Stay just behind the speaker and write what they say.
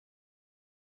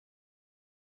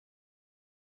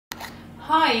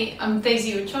Hi, I'm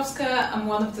Daisy Ilchovska. I'm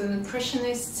one of the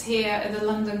nutritionists here at the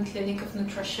London Clinic of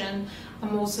Nutrition.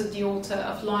 I'm also the author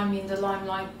of Lyme in the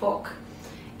Limelight book.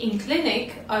 In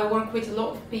clinic, I work with a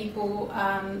lot of people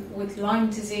with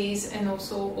Lyme disease and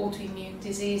also autoimmune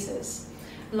diseases.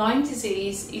 Lyme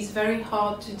disease is very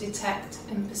hard to detect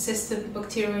and persistent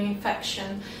bacterial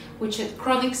infection, which at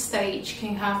chronic stage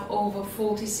can have over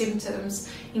 40 symptoms,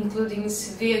 including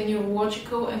severe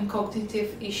neurological and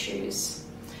cognitive issues.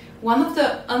 One of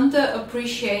the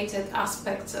underappreciated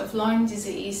aspects of Lyme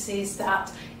disease is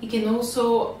that it can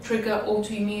also trigger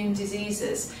autoimmune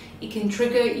diseases. It can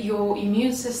trigger your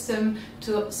immune system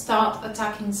to start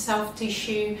attacking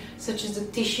self-tissue, such as the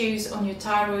tissues on your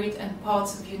thyroid and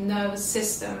parts of your nervous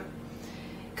system.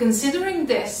 Considering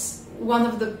this, one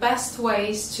of the best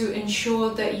ways to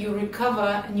ensure that you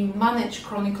recover and you manage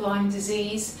chronic Lyme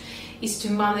disease is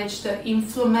to manage the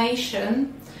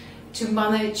inflammation, to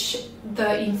manage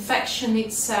the infection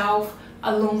itself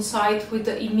alongside with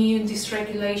the immune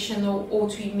dysregulation or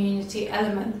autoimmunity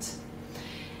element.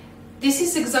 This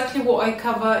is exactly what I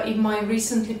cover in my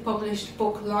recently published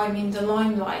book Lyme in the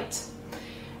Limelight.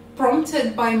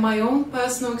 Prompted by my own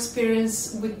personal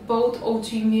experience with both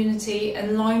autoimmunity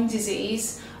and Lyme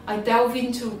disease, I delve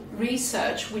into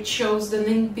research which shows the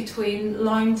link between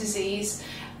Lyme disease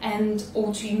and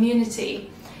autoimmunity.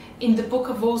 In the book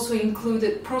I've also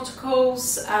included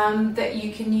protocols that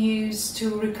you can use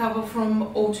to recover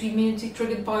from autoimmunity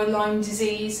triggered by Lyme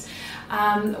disease,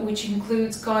 which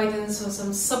includes guidance on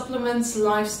some supplements,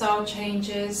 lifestyle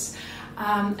changes,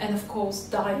 and of course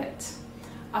diet.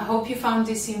 I hope you found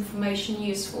this information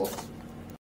useful.